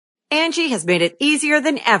Angie has made it easier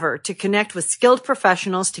than ever to connect with skilled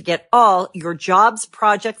professionals to get all your jobs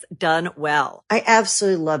projects done well. I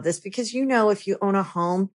absolutely love this because, if you own a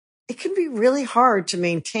home, it can be really hard to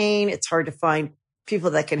maintain. It's hard to find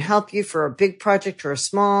people that can help you for a big project or a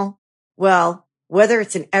small. Well, whether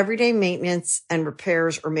it's in everyday maintenance and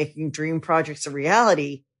repairs or making dream projects a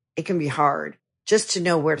reality, it can be hard just to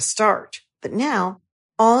know where to start. But now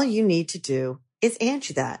all you need to do is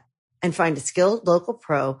Angie that and find a skilled local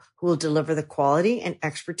pro who will deliver the quality and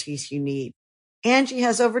expertise you need. Angie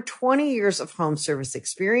has over 20 years of home service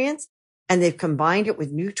experience, and they've combined it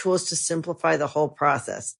with new tools to simplify the whole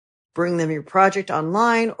process. Bring them your project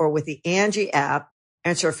online or with the Angie app,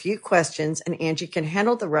 answer a few questions, and Angie can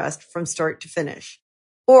handle the rest from start to finish.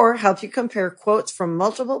 Or help you compare quotes from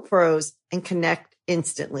multiple pros and connect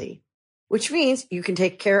instantly, which means you can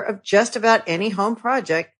take care of just about any home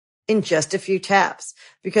project in just a few taps.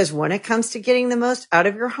 Because when it comes to getting the most out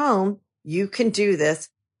of your home, you can do this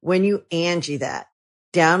when you Angie that.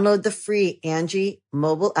 Download the free Angie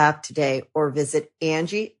mobile app today or visit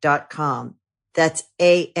Angie.com. That's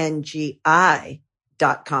ANGI.com.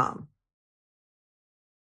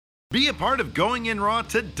 Be a part of Going In Raw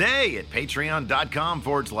today at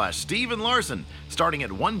patreon.com/Steven Larson. Starting at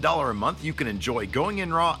 $1 a month, you can enjoy Going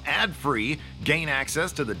In Raw ad-free, gain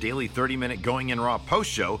access to the daily 30-minute Going In Raw post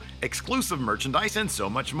show, exclusive merchandise, and so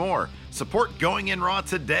much more. Support Going In Raw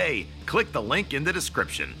today. Click the link in the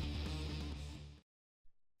description.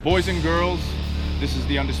 Boys and girls, this is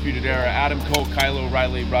the Undisputed Era. Adam Cole, Kyle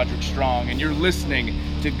O'Reilly, Roderick Strong, and you're listening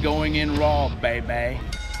to Going In Raw, baby.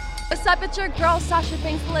 What's up, it's your girl, Sasha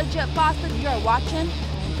Banks, the legit boss, and you're watching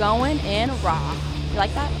Going In Raw. You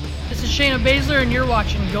like that? This is Shayna Baszler, and you're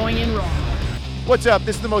watching Going In Raw. What's up?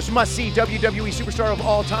 This is the most must-see WWE superstar of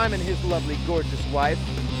all time and his lovely, gorgeous wife,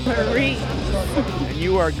 Marie. and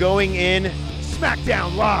you are going in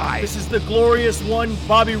SmackDown Live. This is the glorious one,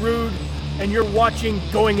 Bobby Roode, and you're watching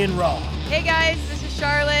Going In Raw. Hey guys, this is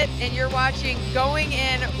Charlotte, and you're watching Going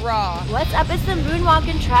In Raw. What's up? It's the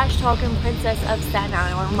moonwalking, trash-talking princess of Staten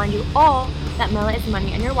Island. I want to remind you all that Mela is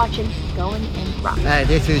money, and you're watching Going In Raw. Hi,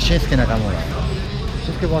 this is Shinsuke Nakamura.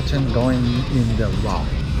 Just watching Going In the Raw.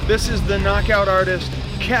 This is the knockout artist,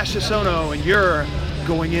 Cassius Ohno, and you're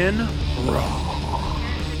Going In Raw.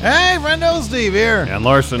 Hey, friendo, Steve here. And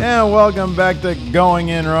Larson. And welcome back to Going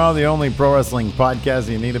In Raw, the only pro wrestling podcast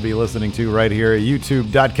you need to be listening to right here at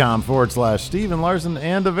youtube.com/Steven Larson,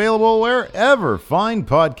 and available wherever fine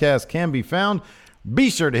podcasts can be found. Be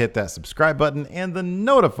sure to hit that subscribe button and the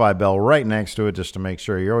notify bell right next to it just to make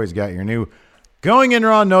sure you always got your new Going In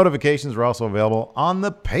Raw notifications. We're also available on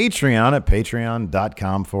the Patreon at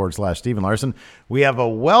patreon.com/Steven Larson. We have a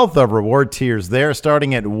wealth of reward tiers there.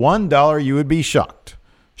 Starting at $1, you would be shocked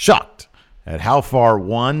at how far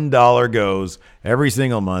 $1 goes every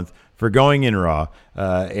single month for Going In Raw.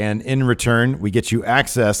 And in return, we get you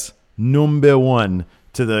access, number one,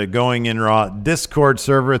 to the Going In Raw Discord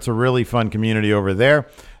server. It's a really fun community over there.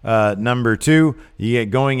 Number two, you get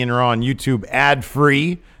Going In Raw on YouTube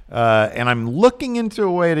ad-free. And I'm looking into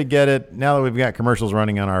a way to get it, now that we've got commercials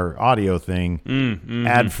running on our audio thing,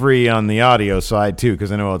 ad-free on the audio side, too,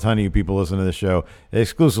 because I know a ton of you people listen to this show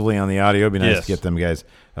exclusively on the audio. It'd be nice to get them guys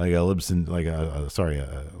like a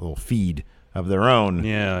little feed of their own.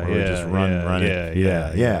 Just run it.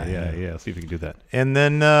 Yeah. See if we can do that. And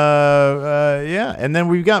then, and then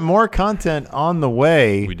we've got more content on the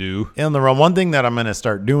way. We do. In the realm. One thing that I'm going to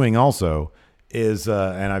start doing also is,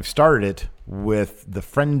 and I've started it with the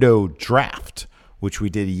Friendo Draft, which we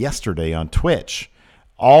did yesterday on Twitch.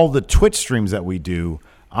 All the Twitch streams that we do,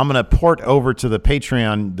 I'm going to port over to the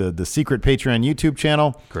Patreon, the secret Patreon YouTube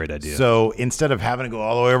channel. Great idea. So instead of having to go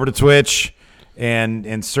all the way over to Twitch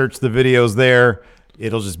and search the videos there,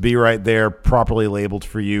 it'll just be right there, properly labeled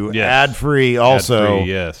for you. Yes. Ad-free also. Ad-free,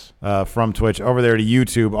 yes. From Twitch over there to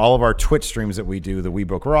YouTube. All of our Twitch streams that we do, the We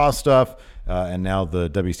Book Raw stuff, and now the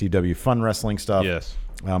WCW Fun Wrestling stuff. Yes.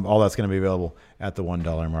 All that's going to be available at the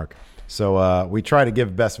 $1 mark. So we try to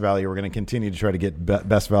give best value. We're going to continue to try to get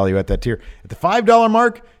best value at that tier. At the $5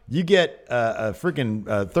 mark, you get a freaking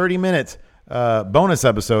 30-minute bonus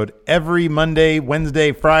episode every Monday,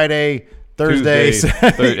 Wednesday, Friday, Thursday,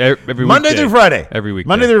 every Monday through Friday. Every weekday.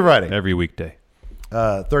 Monday through Friday. Every weekday.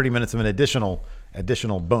 30 minutes of an additional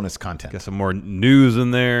bonus content. Got some more news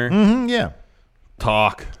in there. Yeah.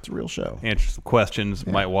 Talk. It's a real show. Answer some questions.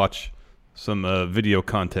 Yeah. Might watch some video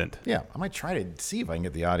content. Yeah, I might try to see if I can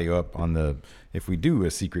get the audio up on if we do a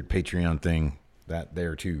secret Patreon thing, that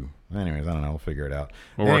there too. Anyways, I don't know. We'll figure it out.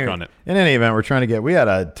 We'll work on it. In any event, we had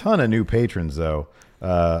a ton of new patrons, though,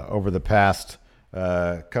 over the past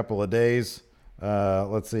couple of days.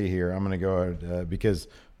 Let's see here. I'm going to go because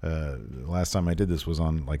Last time I did this was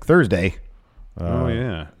on like Thursday. Oh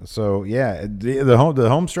yeah. So yeah, the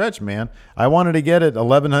home stretch, man. I wanted to get it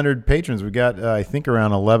 1,100 patrons. We got I think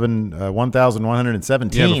around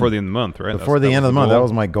 1,117. Yeah, before the end of the month, right? Before the end of the month, that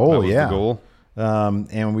was my goal. That was the goal.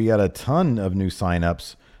 And we got a ton of new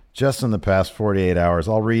signups just in the past 48 hours.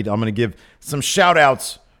 I'm going to give some shout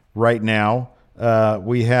outs right now.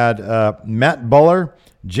 We had Matt Buller,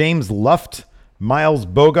 James Luft, Miles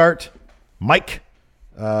Bogart, Mike,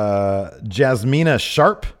 Jasmina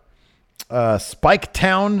Sharp, Spike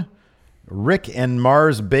Town, Rick and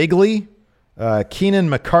Mars Bagley, Keenan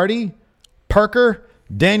McCarty, Parker,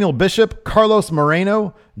 Daniel Bishop, Carlos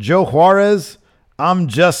Moreno, Joe Juarez, I'm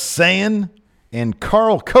Just Saying, and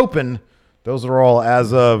Carl Copen. Those are all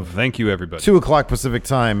as of thank you, everybody. 2:00 Pacific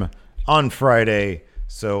time on Friday.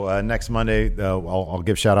 So next Monday, I'll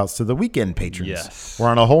give shout outs to the weekend patrons. Yes. We're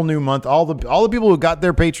on a whole new month. All the people who got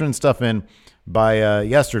their patron stuff in by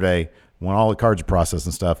yesterday, when all the cards are processed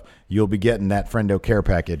and stuff, you'll be getting that Friendo Care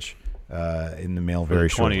package in the mail very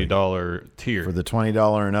shortly. $20 tier. For the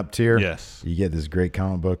 $20 and up tier, yes, you get this great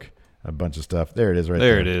comic book, a bunch of stuff. There it is, right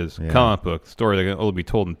there. There it is. Yeah. Comic book story that can only be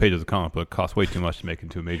told in pages of comic book costs way too much to make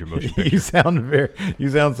into a major motion picture. You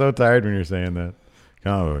sound so tired when you're saying that.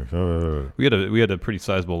 Comic book. We had a pretty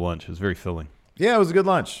sizable lunch. It was very filling. Yeah, it was a good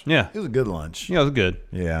lunch. Yeah, it was a good lunch. Yeah, it was good.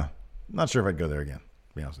 Yeah, not sure if I'd go there again.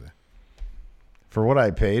 To be honest with you. For what I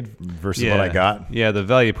paid versus what I got. Yeah, the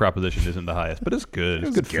value proposition isn't the highest, but it's good. It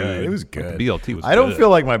was good food. It was good. The BLT was I don't feel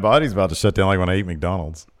like my body's about to shut down like when I eat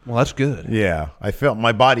McDonald's. Well, that's good. Yeah.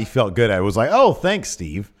 My body felt good. I was like, oh, thanks,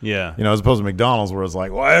 Steve. Yeah. As opposed to McDonald's where it's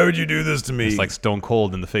like, why would you do this to me? It's like Stone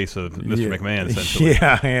Cold in the face of Mr. McMahon, essentially.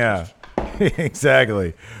 Yeah.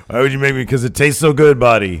 Exactly. Why would you make me? Because it tastes so good,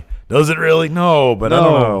 body. Does it really? No, but I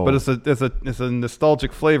don't know. But it's a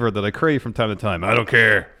nostalgic flavor that I crave from time to time. I don't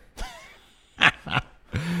care.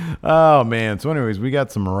 Oh man! So, anyways, we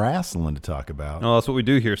got some wrestling to talk about. Oh, that's what we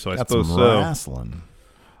do here. So I suppose some so. Wrestling.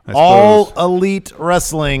 All Elite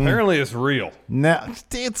Wrestling. Apparently, it's real. No,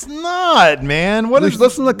 it's not, man.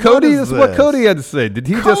 Listen to Cody. This is what Cody had to say. Did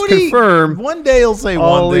he just confirm? One day he'll say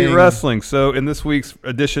All one thing. Elite Wrestling. So, in this week's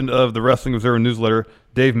edition of the Wrestling Observer newsletter,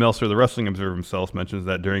 Dave Meltzer, the Wrestling Observer himself, mentions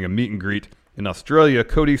that during a meet and greet in Australia,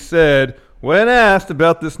 Cody said, when asked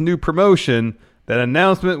about this new promotion, that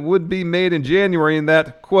announcement would be made in January, and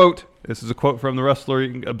that, quote, this is a quote from the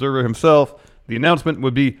Wrestling Observer himself, the announcement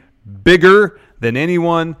would be bigger than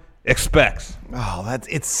anyone expects. Oh,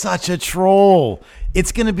 it's such a troll.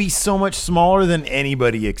 It's going to be so much smaller than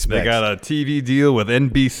anybody expects. They got a TV deal with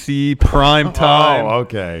NBC prime time. Oh,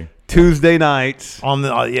 okay. Tuesday nights on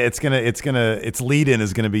the its lead-in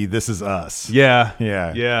is gonna be This Is Us. Yeah.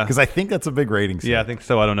 Because I think that's a big rating set. Yeah, I think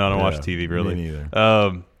so. I don't know. I don't watch TV really. Me neither.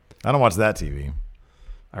 I don't watch that TV.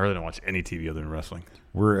 I really don't watch any TV other than wrestling.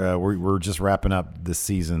 We're just wrapping up this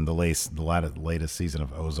season, the latest season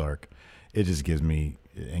of Ozark. It just gives me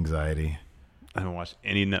anxiety. I don't watch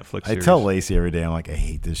any Netflix series. I tell Lacey every day, I'm like, I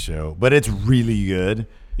hate this show, but it's really good.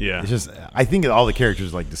 Yeah. It's just, I think all the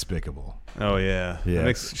characters are like despicable. Oh yeah. It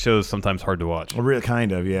makes shows sometimes hard to watch. Really,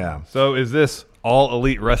 kind of, yeah. So is this All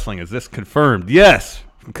Elite Wrestling? Is this confirmed? Yes.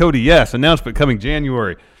 From Cody, yes. Announcement coming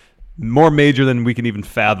January. More major than we can even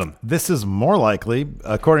fathom. This is more likely,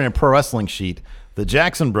 according to Pro Wrestling Sheet, the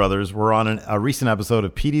Jackson brothers were on a recent episode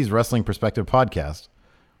of PD's Wrestling Perspective podcast.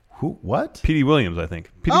 Who? What? P.D. Williams, I think.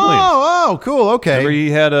 P.D. Williams. Oh, cool. Okay. Remember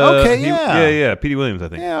he had yeah. P.D. Williams, I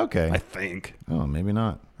think. Yeah, okay. I think. Oh, maybe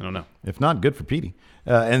not. I don't know. If not, good for P.D.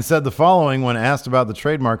 And said the following when asked about the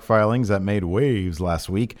trademark filings that made waves last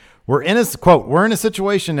week. We're in a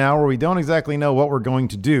situation now where we don't exactly know what we're going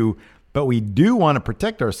to do, but we do want to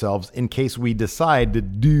protect ourselves in case we decide to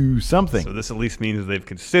do something. So this at least means they've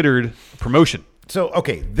considered promotion. So,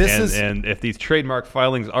 okay, and if these trademark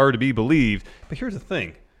filings are to be believed, but here's the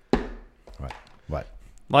thing. What?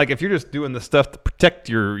 Like if you're just doing the stuff to protect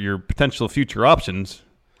your potential future options,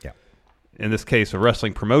 in this case, a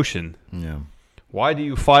wrestling promotion, why do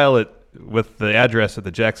you file it with the address at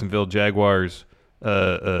the Jacksonville Jaguars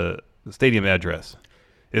stadium address?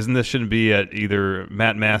 Shouldn't be at either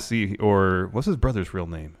Matt Massey or what's his brother's real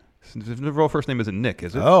name? His real first name isn't Nick,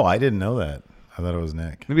 is it? Oh, I didn't know that. I thought it was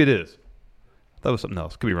Nick. Maybe it is. That was something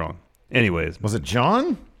else. Could be wrong. Anyways, was it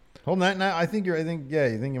John? Hold on. Now I think you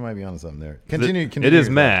might be onto something there. Continue. It is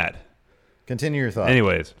Matt. Continue your thought.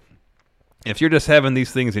 Anyways, if you're just having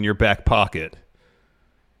these things in your back pocket,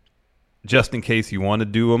 just in case you want to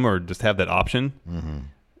do them or just have that option.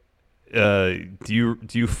 Do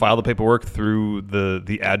you file the paperwork through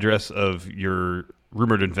the address of your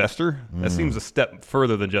rumored investor? That seems a step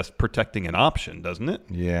further than just protecting an option, doesn't it?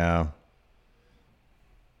 Yeah.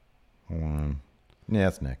 Hold on. Yeah,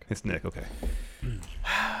 it's Nick. It's Nick. Okay.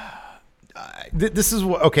 This is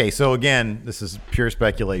okay. So again, this is pure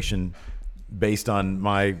speculation based on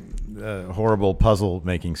my horrible puzzle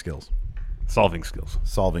making skills, solving skills.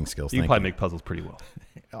 You can probably make puzzles pretty well.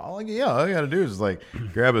 All you got to do is like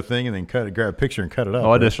grab a thing and then grab a picture and cut it up.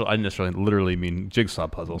 Oh, I initially literally mean jigsaw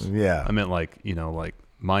puzzles. Yeah, I meant like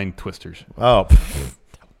mind twisters. Oh,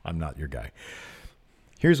 I'm not your guy.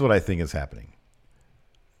 Here's what I think is happening.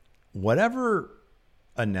 Whatever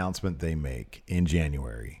announcement they make in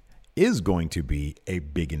January is going to be a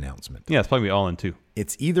big announcement. Yeah, it's probably all in too.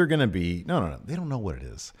 It's either going to be no. They don't know what it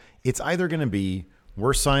is. It's either going to be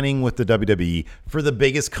we're signing with the WWE for the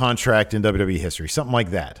biggest contract in WWE history, something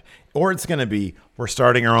like that, or it's going to be we're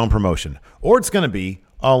starting our own promotion, or it's going to be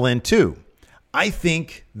All In 2. I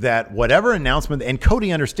think that whatever announcement, and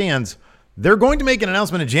Cody understands they're going to make an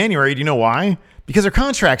announcement in January. Do you know why? Because their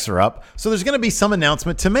contracts are up, so there's going to be some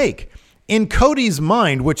announcement to make. In Cody's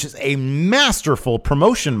mind, which is a masterful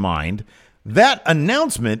promotion mind, that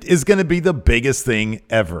announcement is going to be the biggest thing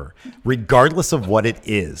ever, regardless of what it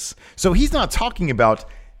is. So he's not talking about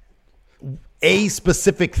a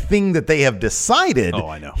specific thing that they have decided. Oh,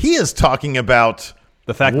 I know. He is talking about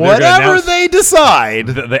the fact that whatever they decide.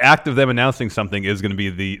 The act of them announcing something is going to be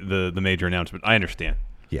the major announcement. I understand.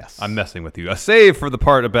 Yes. I'm messing with you. A save for the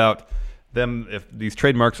part about them, if these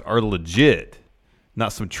trademarks are legit,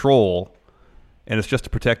 not some troll, and it's just to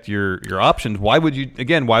protect your options. Why would you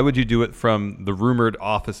do it from the rumored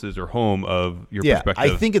offices or home of your perspective?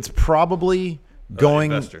 I think it's probably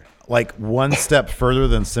going like one step further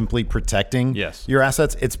than simply protecting your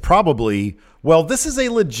assets. It's probably, well, this is a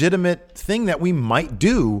legitimate thing that we might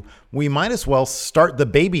do. We might as well start the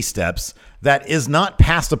baby steps that is not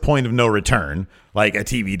past a point of no return, like a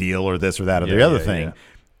TV deal or this or that or the other thing. Yeah.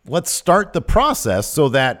 Let's start the process so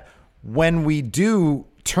that when we do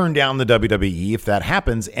turn down the WWE, if that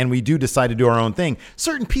happens, and we do decide to do our own thing,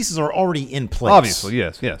 certain pieces are already in place. Obviously,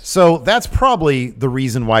 yes. So that's probably the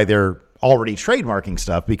reason why they're already trademarking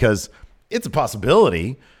stuff, because it's a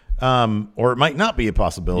possibility, or it might not be a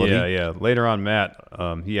possibility. Yeah. Later on, Matt,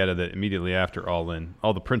 he added that immediately after All In,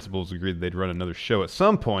 all the principals agreed they'd run another show at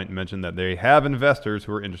some point, and mentioned that they have investors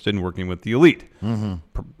who are interested in working with the Elite. Mm-hmm.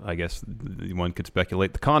 I guess one could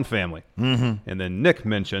speculate the Khan family. Mm-hmm. And then Nick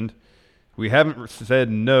mentioned, we haven't said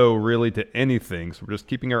no really to anything, so we're just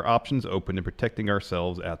keeping our options open and protecting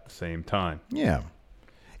ourselves at the same time. Yeah.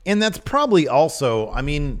 And that's probably also, I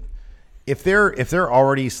mean, if they're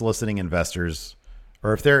already soliciting investors,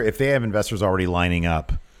 or if they have investors already lining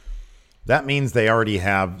up, that means they already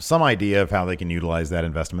have some idea of how they can utilize that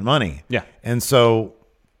investment money. Yeah. And so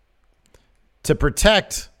to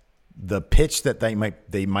protect the pitch that they might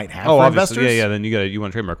have for investors. investors. Then you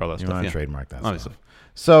want to trademark all that stuff. You want to trademark that obviously. stuff.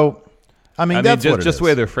 So I mean, that's what it just is. the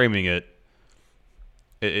way they're framing it,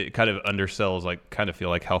 it kind of undersells, like, kind of feel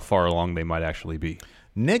like how far along they might actually be.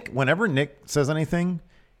 Whenever Nick says anything,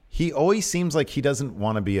 he always seems like he doesn't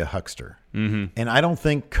want to be a huckster. Mm-hmm. And I don't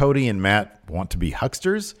think Cody and Matt want to be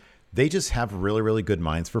hucksters. They just have really, really good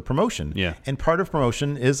minds for promotion. Yeah. And part of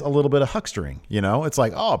promotion is a little bit of huckstering. It's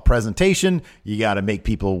like, presentation. You got to make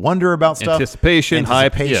people wonder about stuff. Anticipation,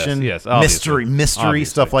 hype. Yes, mystery, obviously.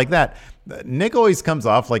 Stuff like that. Nick always comes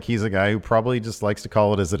off like he's a guy who probably just likes to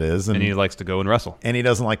call it as it is. And he likes to go and wrestle. And he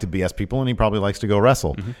doesn't like to BS people, and he probably likes to go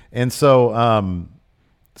wrestle. Mm-hmm. And so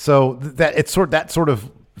that sort of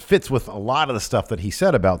fits with a lot of the stuff that he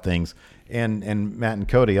said about things, and Matt and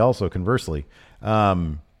Cody also conversely.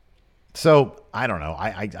 So I don't know.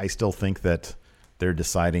 I still think that they're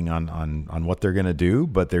deciding on what they're going to do,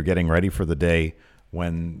 but they're getting ready for the day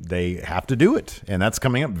when they have to do it, and that's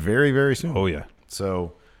coming up very, very soon. Oh yeah.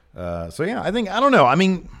 So yeah, I don't know. I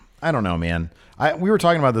mean, I don't know, man. We were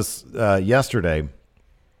talking about this yesterday.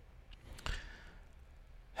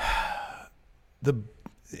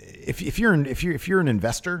 If you're an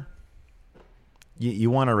investor,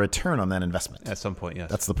 you want a return on that investment at some point. Yes,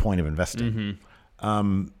 that's the point of investing.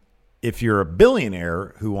 Mm-hmm. If you're a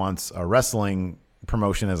billionaire who wants a wrestling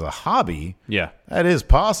promotion as a hobby, that is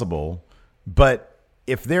possible. But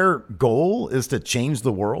if their goal is to change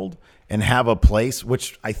the world and have a place,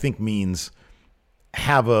 which I think means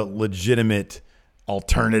have a legitimate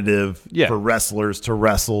alternative for wrestlers to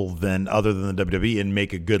wrestle other than the WWE and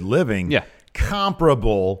make a good living,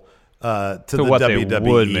 comparable to the what WWE. They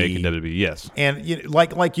would make in WWE, yes. And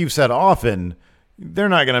like you've said often, they're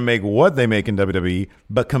not going to make what they make in WWE,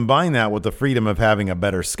 but combine that with the freedom of having a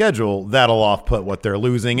better schedule, that'll off-put what they're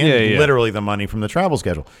losing and literally the money from the travel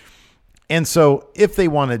schedule. And so if they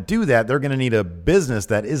want to do that, they're going to need a business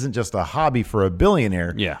that isn't just a hobby for a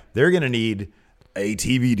billionaire. Yeah. They're going to need a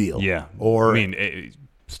TV deal. Yeah. Or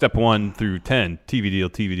step 1 through 10, TV deal,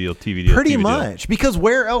 TV deal, TV deal. Pretty TV much, because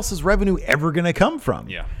where else is revenue ever going to come from?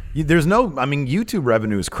 Yeah. There's no, I mean, YouTube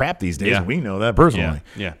revenue is crap these days. Yeah. We know that personally.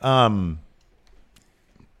 Yeah.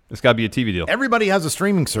 It's got to be a TV deal. Everybody has a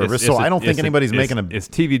streaming service, so I don't think anybody's making a... It's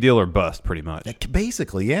TV deal or bust, pretty much.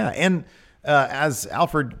 Basically, yeah. And as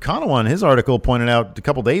Alfred Conawan, his article pointed out a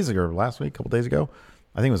couple days ago, last week, a couple days ago,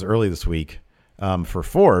 I think it was early this week, for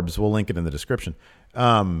Forbes, we'll link it in the description.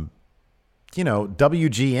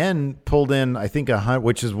 WGN pulled in, I think,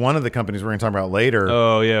 which is one of the companies we're going to talk about later.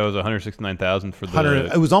 Oh, yeah, it was $169,000 for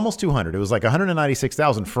the... It was almost 200. It was like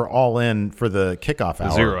 $196,000 for all in for the kickoff hour.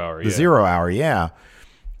 The 0 hour, The 0 hour, yeah.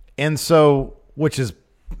 And so, which is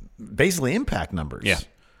basically impact numbers. Yeah.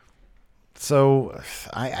 So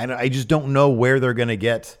I just don't know where they're going to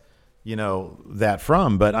get, that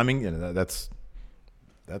from. But I mean, that's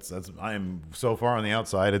I am so far on the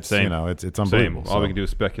outside. It's Same. It's unbelievable. All we can do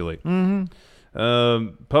is speculate. Mm-hmm.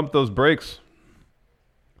 Pump those brakes.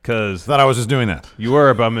 Because thought I was just doing that. You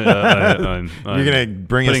were, but you're going to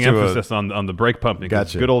bring us to emphasis on the brake pumping.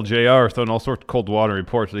 Gotcha. Good old JR is throwing all sorts of cold water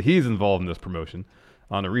reports that he's involved in this promotion.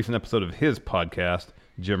 On a recent episode of his podcast,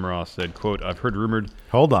 Jim Ross said, quote, "I've heard rumored..."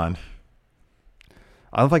 Hold on.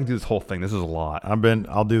 I don't know if I can do this whole thing. This is a lot.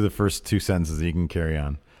 I'll do the first 2 sentences. You can carry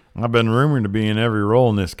on. "I've been rumored to be in every role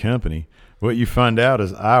in this company. What you find out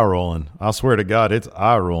is eye rolling. I swear to God, it's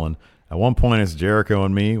eye rolling. At one point, it's Jericho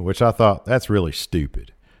and me, which I thought, that's really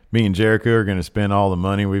stupid. Me and Jericho are going to spend all the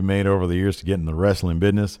money we've made over the years to get in the wrestling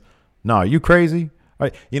business. No, are you crazy?"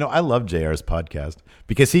 I love JR's podcast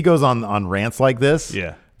because he goes on rants like this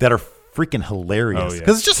that are freaking hilarious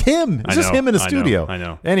because it's just him. It's just him in a studio. I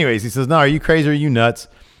know. Anyways, he says, "No, are you crazy? Are you nuts?"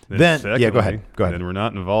 Then go ahead. And we're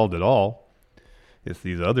not involved at all. It's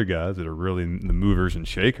these other guys that are really the movers and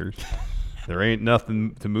shakers. There ain't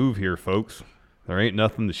nothing to move here, folks. There ain't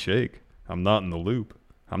nothing to shake. I'm not in the loop.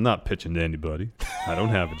 I'm not pitching to anybody. I don't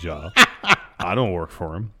have a job. I don't work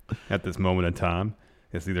for him at this moment in time.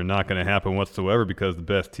 It's either not going to happen whatsoever because the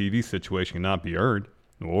best TV situation cannot be earned,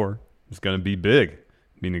 or it's going to be big,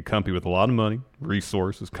 meaning a company with a lot of money,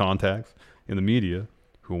 resources, contacts in the media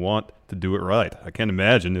who want to do it right. I can't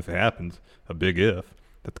imagine, if it happens, a big if,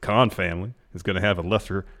 that the Khan family is going to have a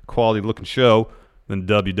lesser quality looking show than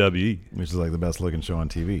WWE. Which is like the best looking show on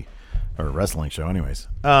TV, or wrestling show anyways.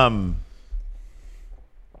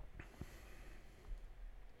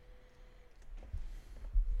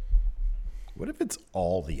 What if it's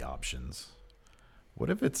all the options?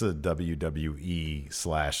 What if it's a WWE/Khan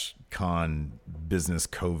business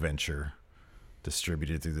co-venture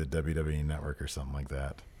distributed through the WWE network or something like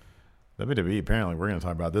that? WWE, apparently, we're going to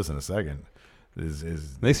talk about this in a second.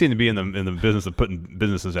 They seem to be in the business of putting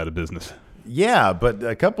businesses out of business. Yeah, but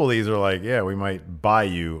a couple of these are like, we might buy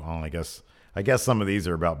you on. I guess some of these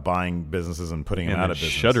are about buying businesses and putting them out of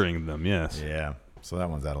business, shuttering them. Yes. Yeah. So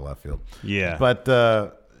that one's out of left field. Yeah.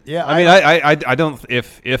 But. Yeah, I don't.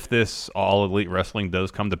 If this All Elite Wrestling does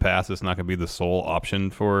come to pass, it's not going to be the sole option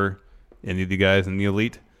for any of the guys in the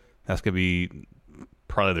Elite. That's going to be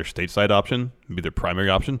probably their stateside option, be their primary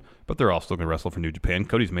option. But they're all still going to wrestle for New Japan.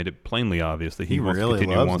 Cody's made it plainly obvious that he wants really to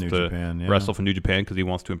continue wants to wrestle for New Japan because he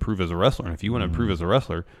wants to improve as a wrestler. And if you want to improve as a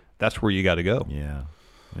wrestler, that's where you got to go. Yeah.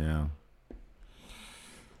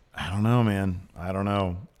 I don't know, man. I don't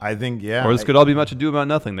know. I think, Or this could all be much ado about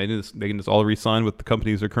nothing. They can just all re-sign with the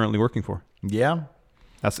companies they're currently working for. Yeah.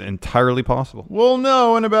 That's entirely possible. We'll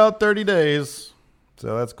know in about 30 days.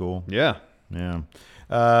 So that's cool. Yeah. Yeah.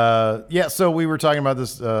 So we were talking about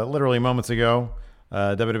this literally moments ago.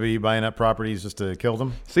 WWE buying up properties just to kill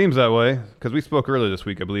them. Seems that way, because we spoke earlier this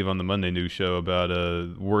week, I believe, on the Monday News show about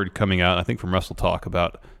a word coming out, I think from Wrestle Talk,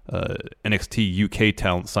 about NXT UK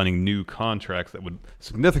talent signing new contracts that would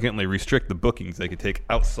significantly restrict the bookings they could take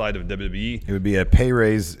outside of WWE. It would be a pay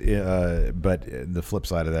raise, but the flip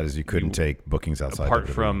side of that is you couldn't take bookings outside apart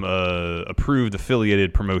WWE. From approved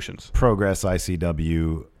affiliated promotions. Progress,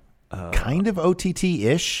 ICW, kind of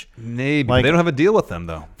OTT-ish. Maybe. They don't have a deal with them,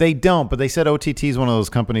 though. They don't, but they said OTT is one of those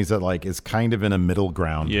companies that is kind of in a middle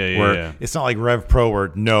ground. Yeah. It's not like Rev Pro where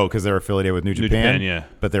because they're affiliated with New Japan, yeah.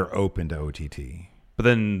 But they're open to OTT. But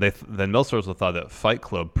then Meltzer also thought that Fight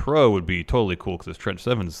Club Pro would be totally cool because it's Trent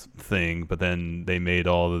Seven's thing, but then they made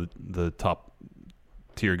all the top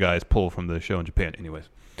tier guys pull from the show in Japan anyways.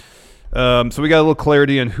 So we got a little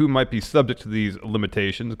clarity on who might be subject to these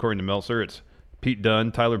limitations. According to Meltzer, it's Pete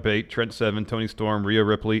Dunne, Tyler Bate, Trent Seven, Tony Storm, Rhea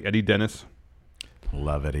Ripley, Eddie Dennis.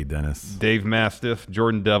 Love Eddie Dennis. Dave Mastiff,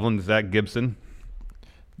 Jordan Devlin, Zach Gibson.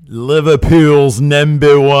 Liverpool's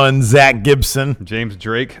number one, Zach Gibson. James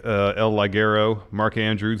Drake, El Ligero, Mark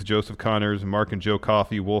Andrews, Joseph Connors, Mark and Joe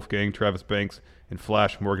Coffey, Wolfgang, Travis Banks, and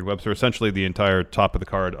Flash Morgan Webster, essentially the entire top of the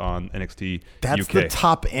card on NXT That's UK. the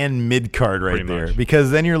top and mid card right Pretty there. much.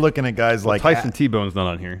 Because then you're looking at guys like Tyson T-Bone's not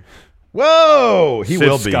on here. Whoa, he Sid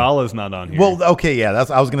will be. Scala's not on here. Well, okay, yeah,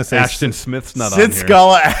 I was going to say Ashton Smith's not on Sid here.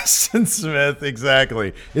 Scala, Ashton Smith,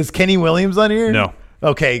 exactly. Is Kenny Williams on here? No.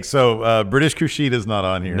 Okay, so British Kushida's not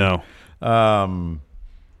on here. No.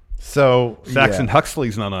 So Saxon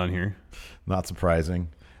Huxley's not on here. Not surprising.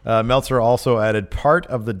 Meltzer also added part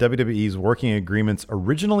of the WWE's working agreements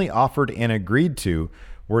originally offered and agreed to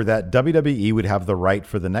were that WWE would have the right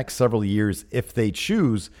for the next several years, if they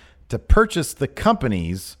choose, to purchase the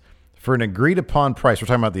companies for an agreed upon price. We're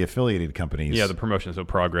talking about the affiliated companies. Yeah, the promotions of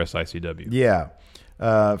Progress, ICW. Yeah.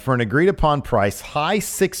 For an agreed upon price, high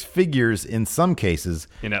six figures in some cases.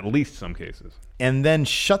 In at least some cases. And then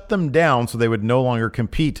shut them down so they would no longer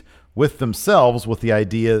compete with themselves, with the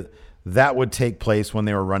idea that would take place when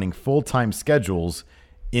they were running full-time schedules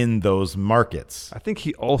in those markets. I think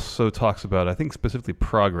he also talks about, I think specifically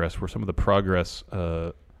Progress, where some of the Progress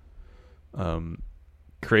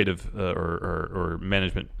creative or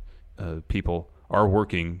management people are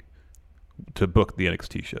working to book the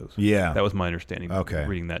NXT shows. Yeah. That was my understanding. Okay.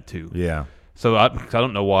 Reading that too. Yeah. So I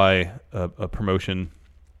don't know why a promotion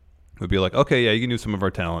would be like, okay, yeah, you can use some of our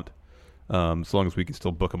talent as long as we can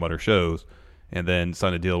still book them on our shows, and then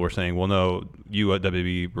sign a deal. We're saying, well, no, you at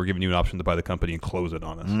WWE, we're giving you an option to buy the company and close it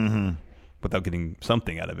on us without getting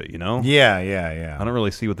something out of it, you know? Yeah, yeah, yeah. I don't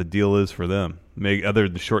really see what the deal is for them. Maybe other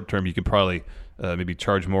than the short term, you could probably maybe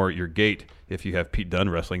charge more at your gate if you have Pete Dunne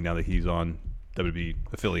wrestling now that he's on WWE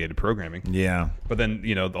affiliated programming. Yeah. But then,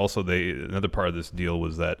 also another part of this deal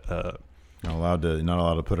was that not allowed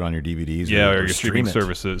to put it on your DVDs. Yeah, or your stream streaming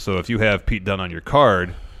services. So if you have Pete Dunne on your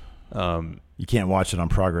card, you can't watch it on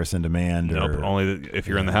Progress in Demand. Nope, only if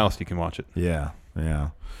you're in the house you can watch it. Yeah, yeah.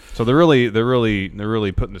 So they're really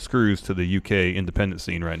putting the screws to the UK independent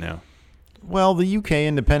scene right now. Well, the UK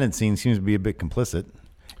independent scene seems to be a bit complicit.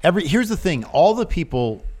 Here's the thing: all the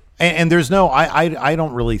people, and there's no, I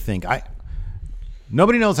don't really think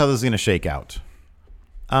nobody knows how this is going to shake out.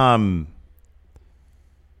 I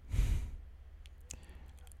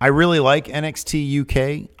really like NXT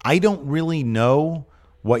UK. I don't really know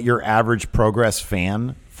what your average Progress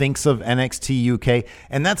fan thinks of NXT UK,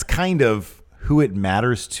 and that's kind of who it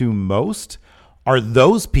matters to most. Are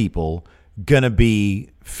those people going to be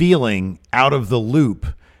feeling out of the loop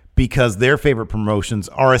because their favorite promotions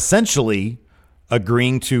are essentially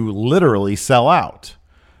agreeing to literally sell out?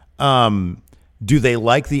 Do they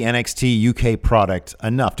like the NXT UK product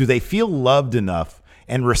enough? Do they feel loved enough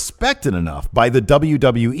and respected enough by the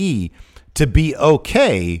WWE to be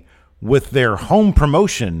okay with their home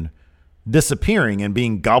promotion disappearing and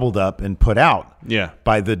being gobbled up and put out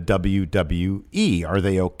by the WWE? Are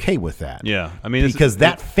they okay with that? Yeah. I mean, because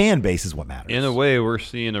that fan base is what matters. In a way, we're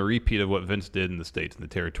seeing a repeat of what Vince did in the States in the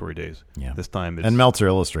territory days. Yeah. This time it's, and Meltzer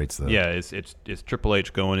illustrates that. Yeah, it's Triple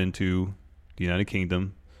H going into the United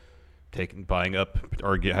Kingdom, buying up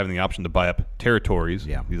or having the option to buy up territories,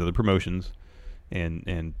 these other promotions,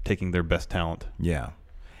 and taking their best talent. Yeah.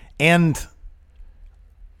 And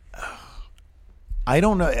I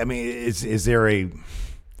don't know. I mean, is there a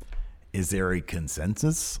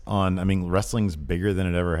consensus on? I mean, wrestling's bigger than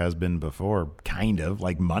it ever has been before. Kind of,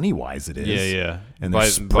 like money wise, it is. Yeah, yeah. And they're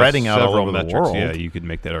spreading out all over the world. Yeah, you could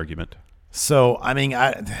make that argument. So, I mean,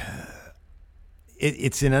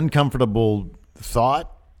 it's an uncomfortable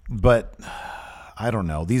thought, but I don't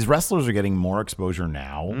know. These wrestlers are getting more exposure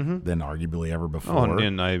now than arguably ever before. Oh,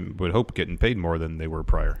 and I would hope getting paid more than they were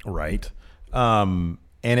prior. Right.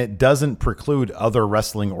 And it doesn't preclude other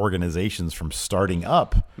wrestling organizations from starting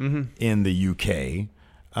up in the UK.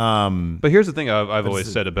 But here's the thing I've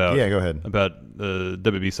always said about go ahead. About the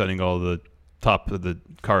WB signing all the top of the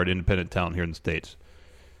card independent talent here in the States.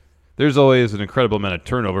 There's always an incredible amount of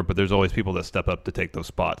turnover, but there's always people that step up to take those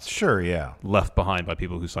spots. Sure, yeah. Left behind by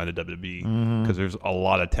people who signed to WWE because there's a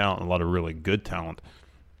lot of talent, a lot of really good talent.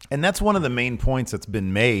 And that's one of the main points that's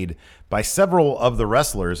been made by several of the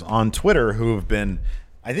wrestlers on Twitter who have been.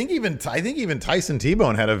 I think even Tyson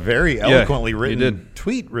T-Bone had a very eloquently written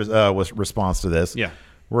tweet response to this. Yeah,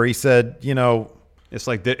 where he said, it's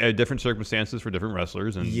like different circumstances for different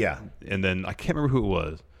wrestlers, and and then I can't remember who it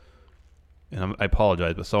was, and I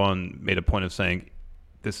apologize, but someone made a point of saying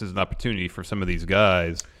this is an opportunity for some of these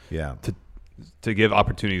guys, to give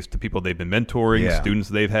opportunities to people they've been mentoring, students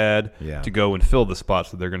they've had, to go and fill the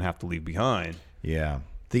spots that they're going to have to leave behind. Yeah,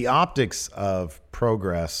 the optics of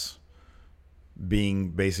Progress being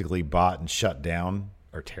basically bought and shut down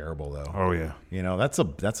are terrible, though. Oh yeah, that's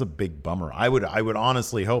a big bummer. I would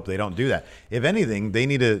honestly hope they don't do that. If anything, they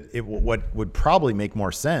need to. What would probably make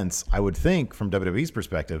more sense, I would think, from WWE's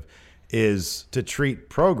perspective, is to treat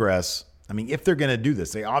Progress. I mean, if they're going to do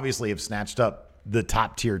this, they obviously have snatched up the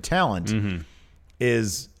top tier talent. Mm-hmm.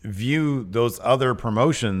 Is view those other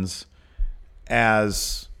promotions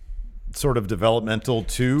as sort of developmental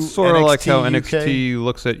to sort of NXT like how UK. NXT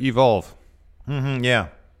looks at Evolve. Mm-hmm,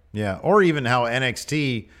 yeah, or even how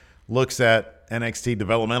NXT looks at NXT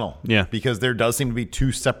developmental. Yeah, because there does seem to be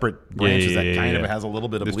two separate branches that kind of has a little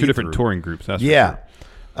bit of. There's two different touring groups. That's yeah,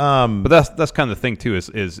 for sure. But that's kind of the thing too. Is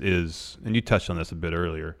and you touched on this a bit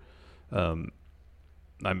earlier.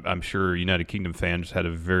 I'm sure United Kingdom fans had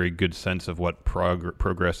a very good sense of what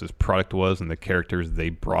Progress's product was and the characters they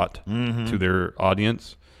brought to their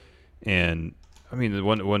audience. And I mean,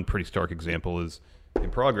 one pretty stark example is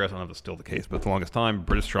in Progress. I don't know if it's still the case, but for the longest time,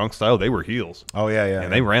 British Strong Style, they were heels. Oh yeah,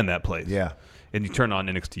 and they ran that place. Yeah, and you turn on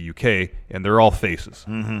NXT UK, and they're all faces.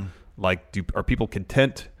 Mm-hmm. Like, are people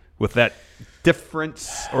content with that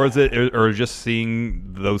difference, or is it, or just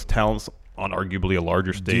seeing those talents on arguably a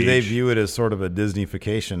larger stage? Do they view it as sort of a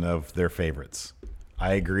Disney-fication of their favorites?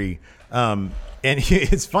 I agree. And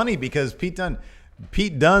it's funny because Pete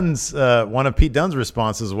Dunne's one of Pete Dunne's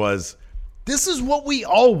responses was, "This is what we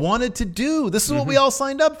all wanted to do. This is what we all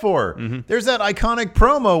signed up for." Mm-hmm. There's that iconic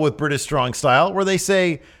promo with British Strong Style where they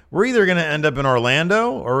say, we're either going to end up in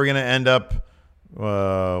Orlando or we're going to end up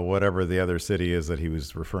whatever the other city is that he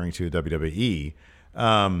was referring to, WWE.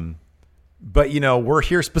 But, we're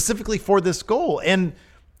here specifically for this goal. And,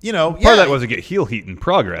 part of that was to get heel heat in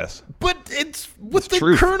Progress. But it's with the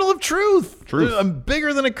truth. Kernel of truth.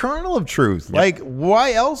 Bigger than a kernel of truth. Yep. Like,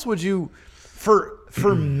 why else would you, for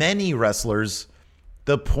many wrestlers,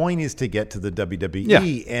 the point is to get to the WWE.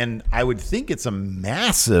 Yeah. And I would think it's a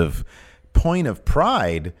massive point of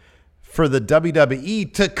pride for the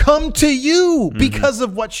WWE to come to you because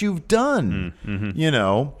of what you've done,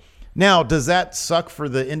 Now, does that suck for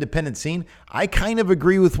the independent scene? I kind of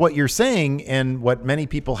agree with what you're saying and what many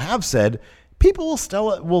people have said. People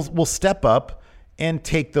will step up and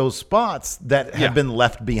take those spots that have been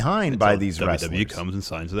left behind by these wrestlers. WWE comes and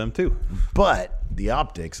signs them too. But the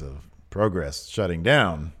optics of Progress shutting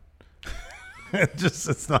down,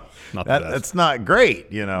 it's not that's not great,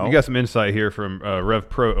 We got some insight here from Rev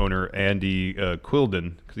Pro owner Andy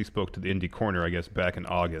Quilden, because he spoke to the Indie Corner, I guess, back in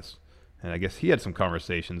August. And I guess he had some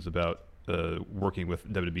conversations about working with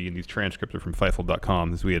WWE, and these transcripts are from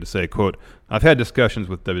Fightful.com. As we had to say, quote, "I've had discussions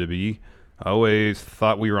with WWE. I always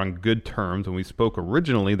thought we were on good terms. When we spoke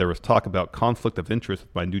originally, there was talk about conflict of interest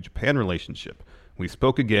with my New Japan relationship. When we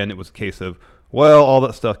spoke again, it was a case of, well, all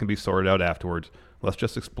that stuff can be sorted out afterwards. Let's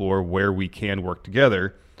just explore where we can work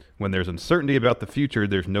together. When there's uncertainty about the future,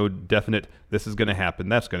 there's no definite, this is going to happen,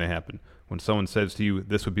 that's going to happen. When someone says to you,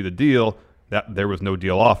 this would be the deal, that there was no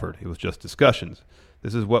deal offered. It was just discussions.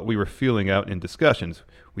 This is what we were feeling out in discussions.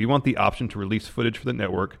 We want the option to release footage for the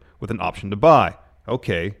network with an option to buy.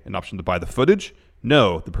 Okay, an option to buy the footage?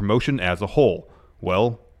 No, the promotion as a whole.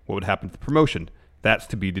 Well, what would happen to the promotion? That's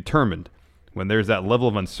to be determined. When there's that level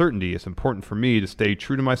of uncertainty, it's important for me to stay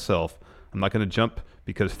true to myself. I'm not going to jump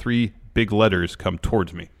because 3 big letters come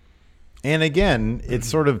towards me." And again, it's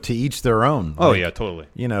sort of to each their own. Oh, yeah, totally.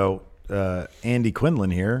 Andy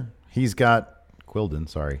Quinlan here, he's got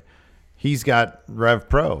Rev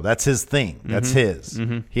Pro. That's his thing. That's his.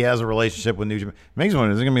 He has a relationship with New Japan. Makes me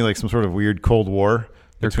wonder, is there going to be like some sort of weird Cold War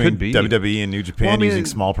between WWE and New Japan using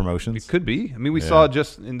small promotions? It could be. I mean, we saw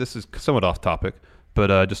just, and this is somewhat off topic,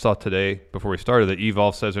 but I just saw today before we started that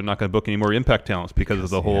Evolve says they're not going to book any more Impact talents because of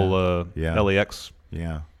the whole LAX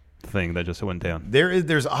thing that just went down.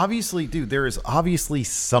 There's obviously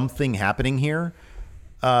something happening here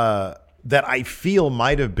that I feel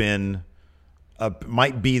might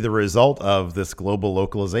be the result of this global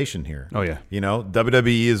localization here. Oh yeah.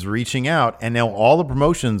 WWE is reaching out, and now all the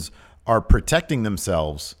promotions are protecting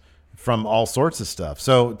themselves from all sorts of stuff.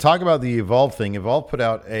 So talk about the Evolve thing. Evolve put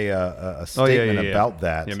out a statement about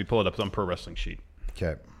that. Yeah, let me pull it up. It's on Pro Wrestling Sheet.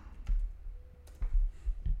 Okay.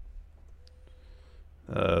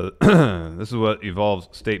 This is what Evolve's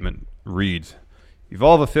statement reads.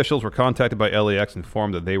 Evolve officials were contacted by LAX and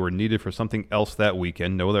informed that they were needed for something else that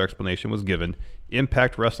weekend. No other explanation was given.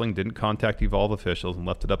 Impact Wrestling didn't contact Evolve officials and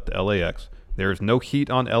left it up to LAX. There is no heat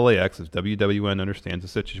on LAX as WWN understands the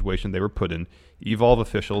situation they were put in. Evolve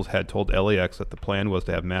officials had told LAX that the plan was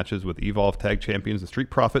to have matches with Evolve Tag Champions, the Street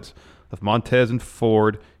Profits of Montez and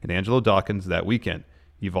Ford and Angelo Dawkins that weekend.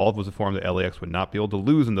 Evolve was informed that LAX would not be able to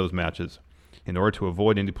lose in those matches. In order to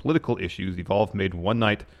avoid any political issues, Evolve made one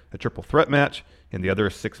night a triple threat match and the other a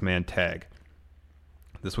 6-man tag.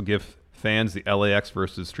 This will give fans the LAX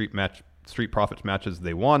versus Street Profits matches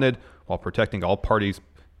they wanted while protecting all parties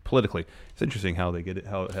politically. It's interesting how they get it,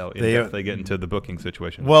 how in-depth they get into the booking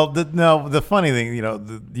situation. Well, the funny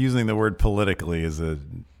thing, using the word politically is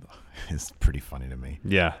pretty funny to me.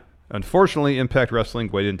 Yeah. Unfortunately, Impact Wrestling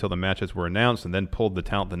waited until the matches were announced and then pulled the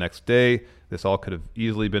talent the next day. This all could have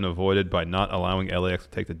easily been avoided by not allowing LAX to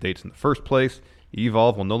take the dates in the first place.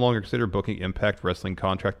 Evolve will no longer consider booking Impact Wrestling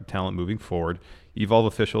contracted talent moving forward. Evolve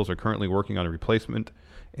officials are currently working on a replacement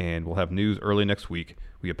and will have news early next week.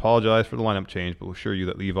 We apologize for the lineup change, but we'll assure you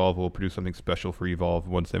that Evolve will produce something special for Evolve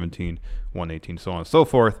 117, 118, so on and so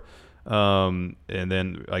forth. And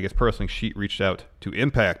then I guess Pro Wrestling Sheet reached out to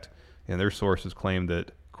Impact, and their sources claimed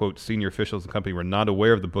that, quote, senior officials of the company were not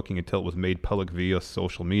aware of the booking until it was made public via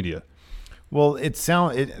social media. Well,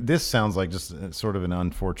 this sounds like just sort of an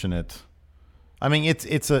unfortunate. I mean, I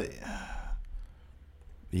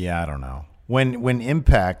don't know. When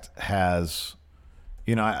Impact has,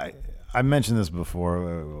 I mentioned this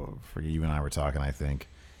before, for you and I were talking, I think,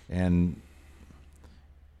 and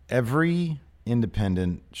every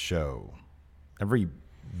independent show, every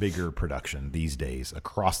bigger production these days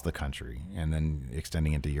across the country and then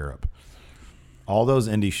extending into Europe, all those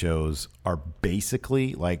indie shows are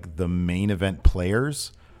basically like the main event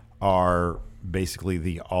players are basically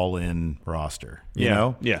the all-in roster. You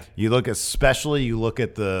know? Yeah. You look at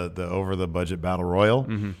the over the budget battle royal.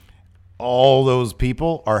 Mm-hmm. All those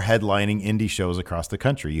people are headlining indie shows across the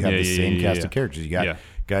country. You have the same cast of characters. You got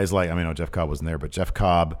guys like, Jeff Cobb wasn't there, but Jeff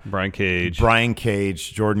Cobb, Brian Cage,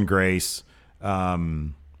 Jordan Grace,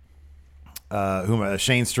 Shane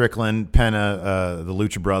Strickland, Penna, the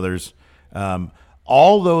Lucha Brothers,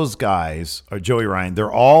 all those guys, or Joey Ryan,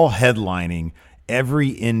 they're all headlining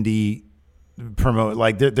every indie promote.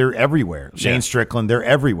 Like they're everywhere. Shane Strickland, they're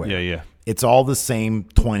everywhere. Yeah. It's all the same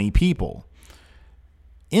 20 people.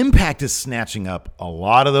 Impact is snatching up a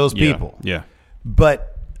lot of those people. Yeah.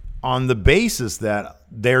 But on the basis that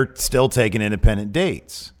they're still taking independent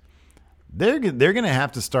dates, they're going to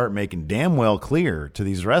have to start making damn well clear to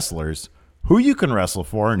these wrestlers who you can wrestle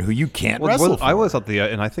for and who you can't wrestle for. I was at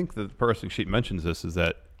and I think the Pro Sheet mentions this, is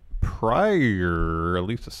that prior, at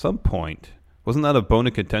least at some point, wasn't that a bone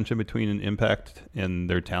of contention between an Impact and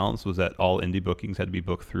their talents? Was that all indie bookings had to be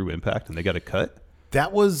booked through Impact and they got a cut?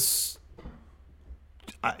 That was...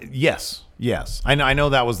 Yes. I know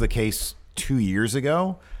that was the case 2 years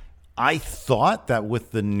ago. I thought that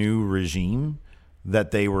with the new regime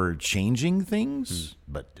that they were changing things,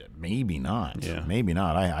 but maybe not. Yeah. Maybe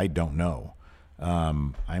not. I don't know.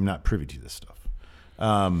 I'm not privy to this stuff.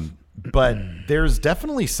 But there's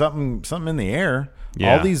definitely something in the air.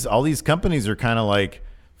 Yeah. All these companies are kind of like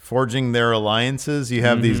forging their alliances. You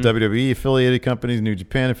have these WWE affiliated companies, New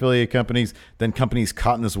Japan affiliated companies, then companies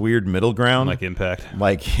caught in this weird middle ground, like Impact,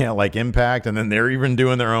 like Impact, and then they're even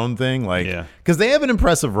doing their own thing, because they have an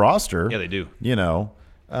impressive roster. Yeah, they do.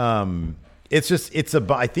 It's just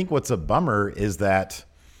I think what's a bummer is that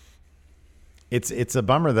it's a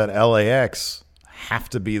bummer that LAX have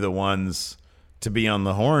to be the ones to be on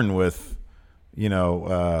the horn with,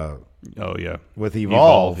 with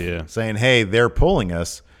Evolve, saying, hey, they're pulling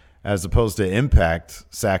us, as opposed to Impact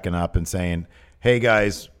sacking up and saying, hey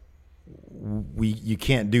guys, you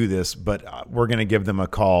can't do this, but we're going to give them a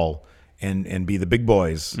call and be the big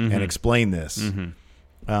boys and explain this.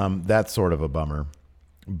 That's sort of a bummer.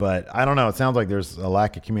 But I don't know. It sounds like there's a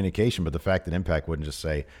lack of communication, but the fact that Impact wouldn't just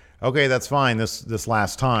say, okay, that's fine this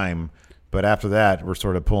last time, but after that, we're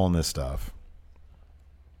sort of pulling this stuff.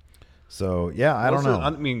 So, yeah, I don't know.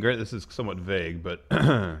 I mean, great, this is somewhat vague, but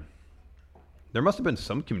there must have been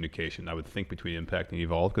some communication, I would think, between Impact and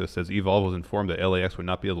Evolve, because it says Evolve was informed that LAX would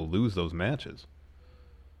not be able to lose those matches.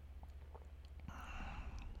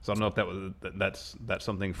 So I don't know if that's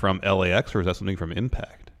something from LAX, or is that something from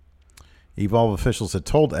Impact? Evolve officials had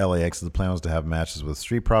told LAX that the plan was to have matches with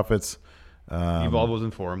Street Profits. Evolve was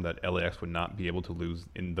informed that LAX would not be able to lose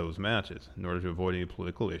in those matches. In order to avoid any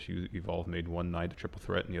political issues, Evolve made one night a triple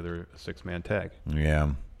threat and the other a six-man tag.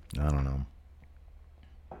 Yeah, I don't know.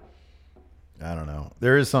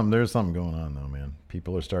 There's something going on though, man.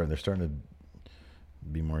 People are starting to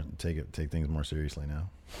be more take things more seriously now.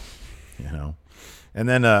 And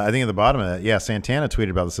then I think at the bottom of that, Santana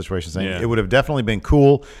tweeted about the situation, saying it would have definitely been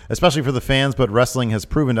cool, especially for the fans, but wrestling has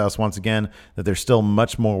proven to us once again that there's still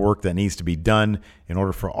much more work that needs to be done in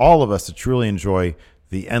order for all of us to truly enjoy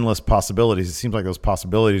the endless possibilities. It seems like those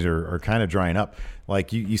possibilities are kind of drying up.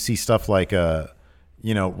 Like you see stuff like,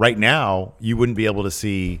 right now you wouldn't be able to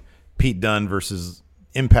see Pete Dunne versus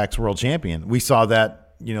Impact's world champion. We saw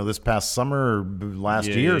that, this past summer or last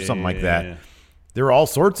year or something like that. There were all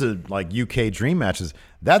sorts of like UK dream matches.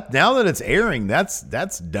 That now that it's airing, that's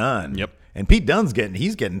done. Yep. And Pete Dunne's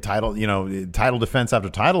getting title defense after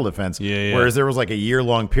title defense. Yeah. Whereas there was like a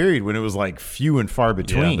year-long period when it was like few and far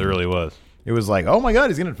between. Yeah, there really was. It was like, oh my God,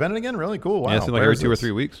 he's going to defend it again? Really cool. Wow. Yeah, it seemed like every 2 or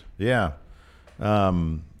 3 weeks. Yeah.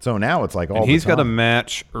 So now it's like all. And he's the time. got a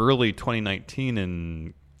match early 2019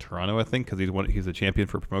 in Toronto, I think, because he's the champion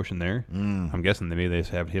for promotion there. I'm guessing maybe they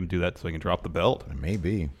just have him do that so he can drop the belt.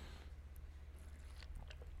 Maybe.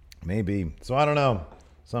 So I don't know.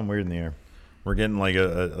 Something weird in the air. We're getting like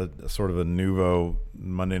a sort of a nouveau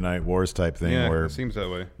Monday Night Wars type thing. Yeah, where it seems that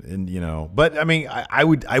way. And but I mean, I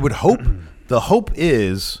would hope the hope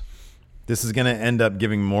is this is going to end up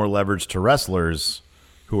giving more leverage to wrestlers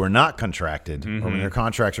who are not contracted or when their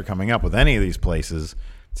contracts are coming up with any of these places.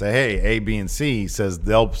 Say, hey, A, B, and C says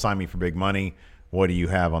they'll sign me for big money. What do you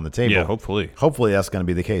have on the table? Yeah, hopefully. Hopefully that's going to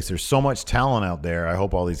be the case. There's so much talent out there. I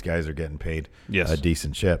hope all these guys are getting paid a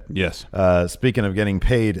decent chip. Yes. Speaking of getting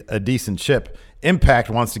paid a decent chip, Impact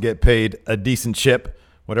wants to get paid a decent chip,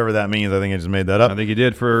 whatever that means. I think I just made that up. I think he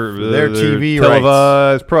did for their TV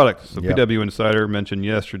televised product. So Yep. PW Insider mentioned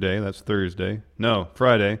yesterday, that's Friday,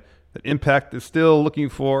 that Impact is still looking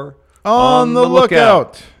for On the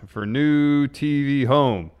lookout for new TV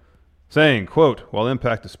home. Saying, quote, while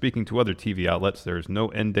Impact is speaking to other TV outlets, there is no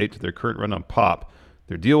end date to their current run on Pop.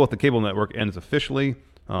 Their deal with the cable network ends officially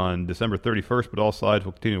on December 31st, but all sides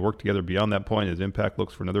will continue to work together beyond that point as Impact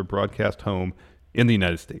looks for another broadcast home in the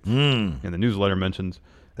United States. And the newsletter mentions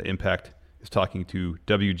that Impact is talking to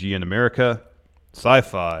WGN America,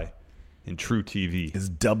 Sci-Fi, and True TV. Is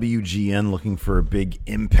WGN looking for a big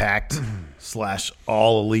Impact /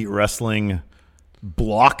 All Elite Wrestling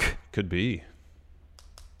block? Could be.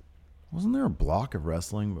 Wasn't there a block of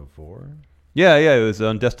wrestling before? Yeah, it was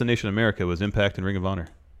on Destination America. It was Impact and Ring of Honor.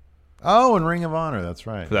 Oh, and Ring of Honor, that's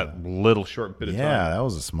right. For that little short bit of time. Yeah, that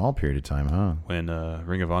was a small period of time, huh? When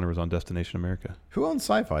Ring of Honor was on Destination America. Who owns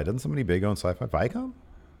Sci-Fi? Doesn't somebody big own Sci-Fi? Viacom?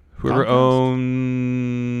 Whoever Comcast?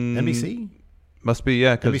 owned... NBC? Must be,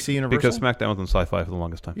 yeah. NBC Universal? Because SmackDown was on Sci-Fi for the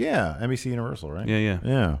longest time. Yeah, NBC Universal, right?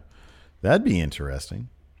 Yeah. That'd be interesting.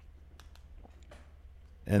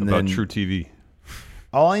 And about then True TV.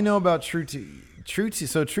 All I know about True TV...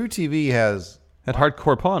 So True TV has... Had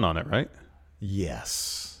Hardcore Pawn on it, right?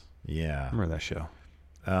 Yes. Yeah. I remember that show.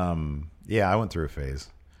 Yeah, I went through a phase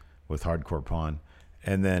with Hardcore Pawn.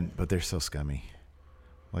 And then... But they're so scummy.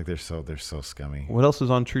 Like, they're so scummy. What else is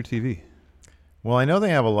on True TV? Well, I know they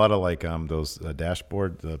have a lot of, like, those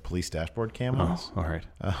the police dashboard cam ones. Oh, all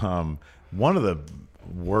right. One of the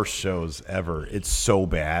worst shows ever, it's so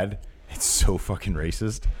bad, it's so fucking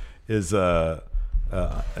racist, is...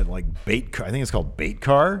 like bait car. I think it's called Bait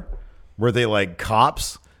Car, where they like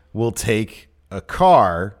cops will take a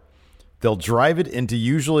car, they'll drive it into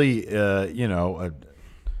usually a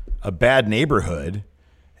bad neighborhood,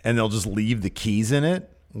 and they'll just leave the keys in it.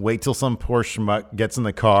 Wait till some poor schmuck gets in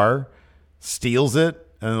the car, steals it,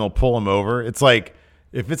 and then they'll pull him over. It's like,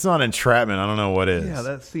 if it's not entrapment, I don't know what is. Yeah,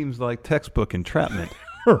 that seems like textbook entrapment,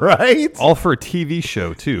 right? All for a TV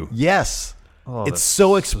show too. Yes. Oh, it's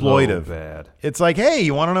so exploitive. So bad. It's like, hey,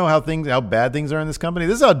 you want to know how bad things are in this company?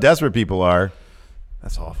 This is how desperate people are.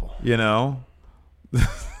 That's awful.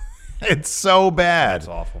 It's so bad. That's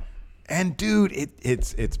awful. And dude,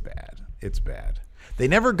 it's bad. It's bad. They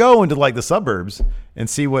never go into like the suburbs and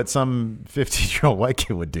see what some 15-year-old white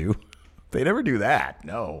kid would do. They never do that.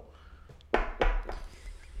 No.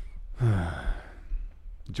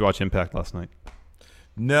 Did you watch Impact last night?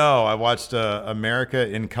 No, I watched America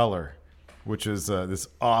in Color, which is this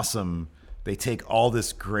awesome. They take all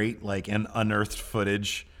this great like unearthed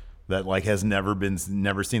footage that like has never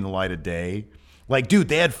seen the light of day. Like, dude,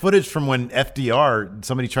 they had footage from when FDR,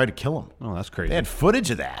 somebody tried to kill him. Oh, that's crazy. They had footage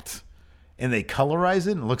of that, and they colorize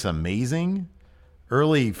it, and it looks amazing.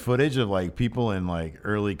 Early footage of like people in like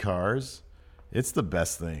early cars. It's the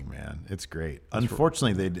best thing, man. It's great.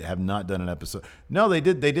 Unfortunately, they have not done an episode. No, they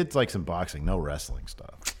did. They did like some boxing, no wrestling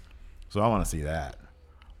stuff. So I want to see that.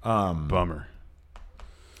 Bummer.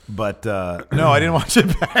 But no, I didn't watch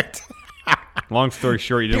Impact. Long story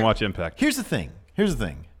short, you didn't watch Impact. Here's the thing.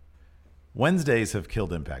 Wednesdays have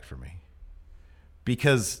killed Impact for me.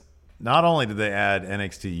 Because not only did they add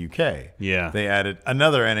NXT UK, they added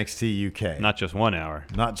another NXT UK. Not just 1 hour.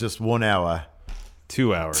 Not just 1 hour.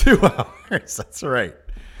 2 hours. 2 hours. That's right.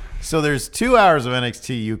 So there's 2 hours of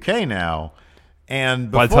NXT UK now. And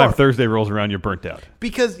by the time Thursday rolls around, you're burnt out.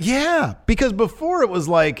 Because before it was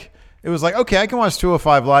like, okay, I can watch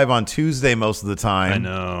 205 Live on Tuesday most of the time. I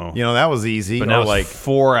know. That was easy. But now or like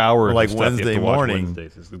 4 hours. Or like Wednesday morning.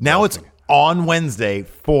 Now it's on Wednesday,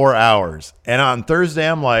 4 hours. And on Thursday,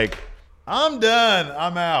 I'm like, I'm done.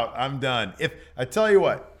 I'm out. I'm done. If I tell you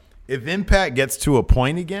what, if Impact gets to a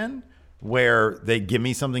point again where they give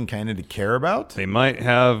me something kind of to care about, they might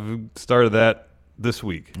have started that this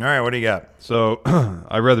week. All right, what do you got? So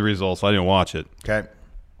I read the results. I didn't watch it. Okay.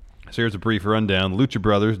 So here's a brief rundown. Lucha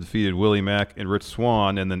Brothers defeated Willie Mack and Rich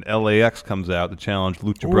Swann, and then LAX comes out to challenge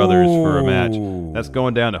Lucha Brothers for a match. That's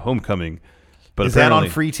going down to Homecoming. But is that on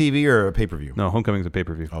free TV or a pay-per-view? No, Homecoming's a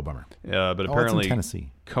pay-per-view. Oh, bummer. But it's apparently in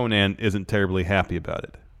Tennessee. Conan isn't terribly happy about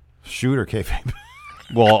it. Shoot or kayfabe?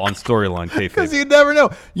 Well, on storyline, kayfabe. Because you never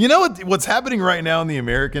know. You know what's happening right now in the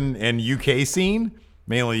American and UK scene?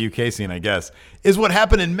 Mainly UK scene, I guess, is what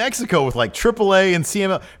happened in Mexico with like AAA and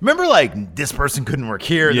CML. Remember, like, this person couldn't work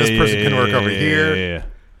here, this person couldn't work over here.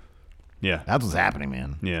 Yeah. That's what's happening,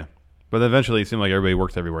 man. Yeah. But eventually it seemed like everybody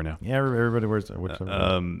works everywhere now. Yeah, everybody works everywhere.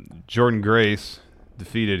 Jordan Grace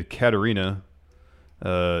defeated Katarina.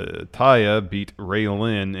 Taya beat Ray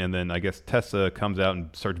Lynn, and then I guess Tessa comes out and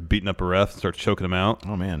starts beating up a ref, starts choking him out.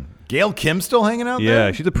 Oh, man. Gail Kim still hanging out there?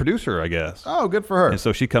 Yeah, she's a producer, I guess. Oh, good for her. And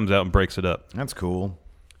so she comes out and breaks it up. That's cool.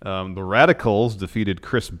 The Radicals defeated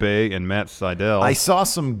Chris Bay and Matt Sydal. I saw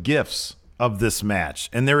some GIFs of this match,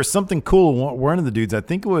 and there was something cool. One of the dudes, I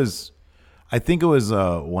think it was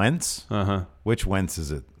Wentz. Uh-huh. Which Wentz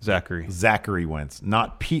is it? Zachary Wentz,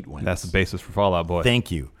 not Pete Wentz. That's the basis for Fall Out Boy. Thank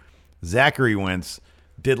you. Zachary Wentz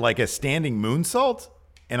did like a standing moonsault,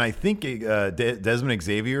 and I think Desmond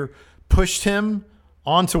Xavier pushed him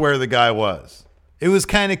onto where the guy was. It was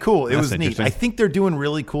kind of cool. It was neat. I think they're doing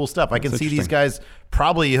really cool stuff. I can see these guys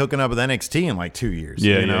probably hooking up with NXT in like 2 years.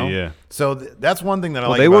 Yeah, you know? yeah. So that's one thing that I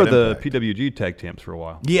like they about were the Impact. PWG tag champs for a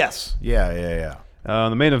while. Yes. Yeah.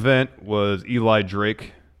 The main event was Eli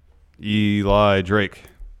Drake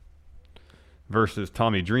versus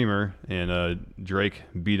Tommy Dreamer, and Drake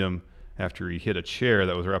beat him after he hit a chair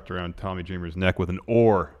that was wrapped around Tommy Dreamer's neck with an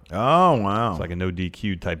oar. Oh, wow. It's like a no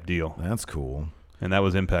DQ type deal. That's cool. And that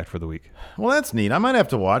was Impact for the week. Well, that's neat. I might have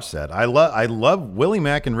to watch that. I love Willie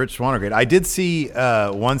Mack and Rich Swann are great. I did see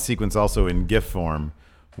one sequence also in GIF form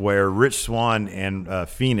where Rich Swann and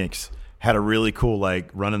Phoenix had a really cool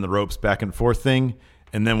like running the ropes back and forth thing,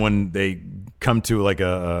 and then when they come to like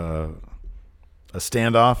a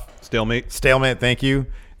standoff, stalemate. Thank you.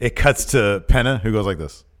 It cuts to Penna, who goes like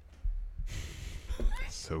this.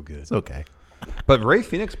 So good. It's okay. But Ray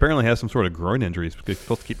Phoenix apparently has some sort of groin injuries. They're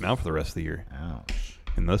supposed to keep him out for the rest of the year. Ouch.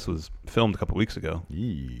 And this was filmed a couple weeks ago.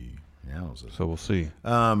 So we'll see.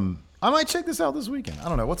 I might check this out this weekend. I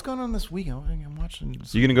don't know. What's going on this weekend? I'm watching.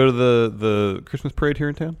 You going to go to the Christmas parade here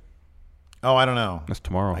in town? Oh, I don't know. That's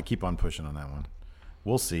tomorrow. I keep on pushing on that one.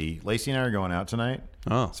 We'll see. Lacey and I are going out tonight.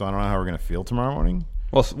 Oh. So I don't know how we're going to feel tomorrow morning.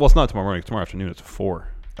 Well, it's not tomorrow morning. It's tomorrow afternoon. It's 4.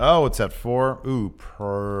 Oh, it's at 4? Ooh,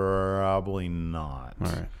 probably not. All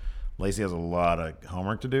right. Lacey has a lot of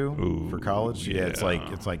homework to do for college. Yeah, it's like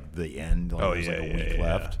the end. Like there's like a week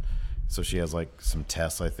left. So she has like some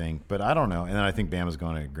tests, I think. But I don't know. And then I think Bam is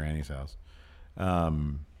going to Granny's house.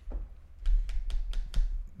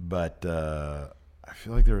 But I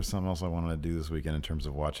feel like there was something else I wanted to do this weekend in terms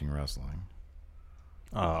of watching wrestling.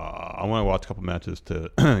 I want to watch a couple matches to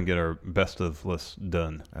get our best of list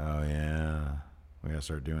done. Oh, yeah. We got to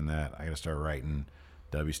start doing that. I got to start writing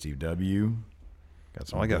W. Steve W. Got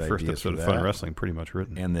some I got good first ideas episode for of Fun that. Wrestling pretty much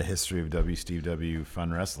written. And the history of W. Steve W.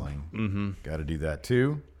 Fun Wrestling. Mm-hmm. Got to do that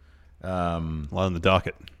too. A lot on the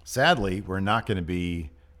docket. Sadly, we're not going to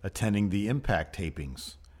be attending the Impact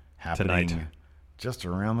tapings happening tonight, just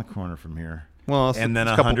around the corner from here. Well, and then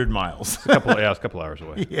 100 miles. It's a couple hours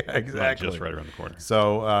away. Yeah, exactly. Not just right around the corner.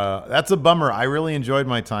 So that's a bummer. I really enjoyed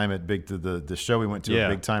my time at the show we went to at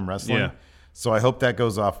Big Time Wrestling. Yeah. So I hope that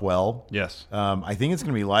goes off well. Yes. I think it's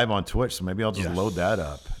going to be live on Twitch, so maybe I'll just load that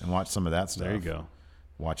up and watch some of that stuff. There you go.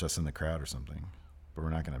 Watch us in the crowd or something. But we're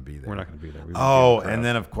not going to be there. We're not going to be there. And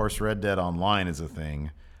then, of course, Red Dead Online is a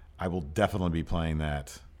thing. I will definitely be playing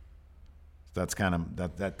that. That's kind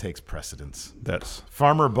of that takes precedence. That's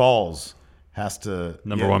Farmer Balls has to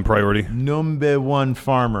number one priority. Number one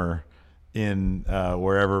farmer in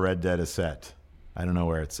wherever Red Dead is set. I don't know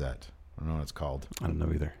where it's set. I don't know what it's called. I don't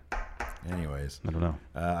know either. Anyways, I don't know.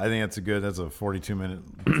 I think that's a 43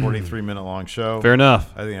 minute long show. Fair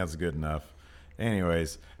enough. I think that's good enough.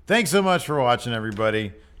 Anyways, thanks so much for watching,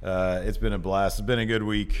 everybody. It's been a blast. It's been a good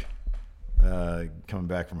week. Coming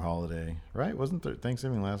back from holiday, right? Wasn't there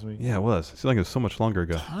Thanksgiving last week? Yeah, it was. It seemed like it was so much longer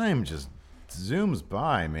ago. Time just zooms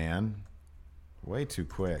by, man. Way too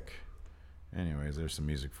quick. Anyways, there's some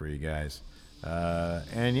music for you guys.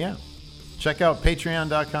 And yeah, check out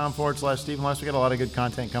patreon.com/Stephen Larson. We got a lot of good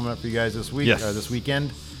content coming up for you guys this week, this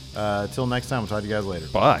weekend. Till next time, we'll talk to you guys later.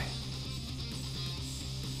 Bye.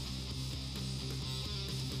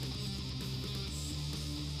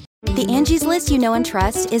 Angie's List you know and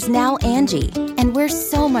trust is now Angie, and we're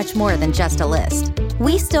so much more than just a list.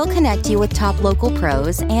 We still connect you with top local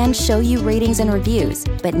pros and show you ratings and reviews,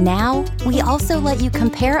 but now we also let you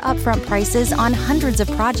compare upfront prices on hundreds of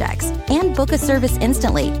projects and book a service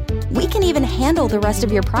instantly. We can even handle the rest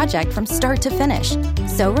of your project from start to finish.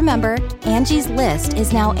 So remember, Angie's List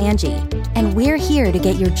is now Angie, and we're here to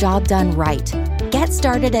get your job done right. Get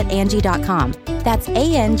started at Angie.com. That's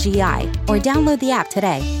ANGI, or download the app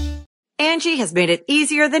today. Angie has made it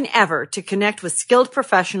easier than ever to connect with skilled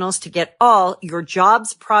professionals to get all your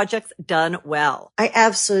jobs projects done well. I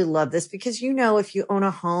absolutely love this because, you know, if you own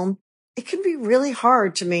a home, it can be really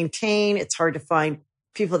hard to maintain. It's hard to find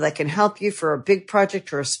people that can help you for a big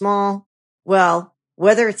project or a small. Well,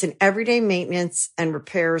 whether it's in everyday maintenance and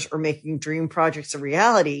repairs or making dream projects a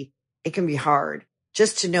reality, it can be hard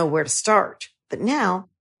just to know where to start. But now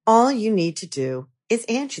all you need to do is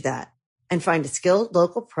Angie that and find a skilled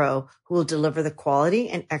local pro who will deliver the quality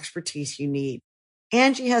and expertise you need.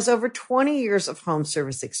 Angie has over 20 years of home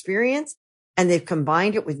service experience, and they've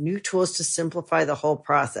combined it with new tools to simplify the whole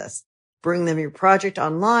process. Bring them your project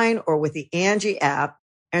online or with the Angie app,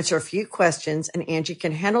 answer a few questions, and Angie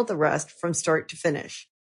can handle the rest from start to finish.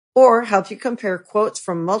 Or help you compare quotes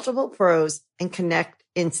from multiple pros and connect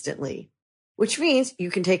instantly, which means you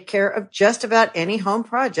can take care of just about any home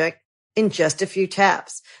project in just a few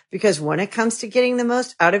taps. Because when it comes to getting the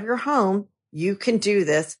most out of your home, you can do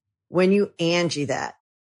this when you Angie that.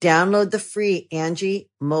 Download the free Angie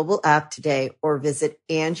mobile app today or visit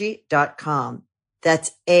Angie.com.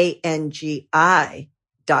 That's ANGI.com.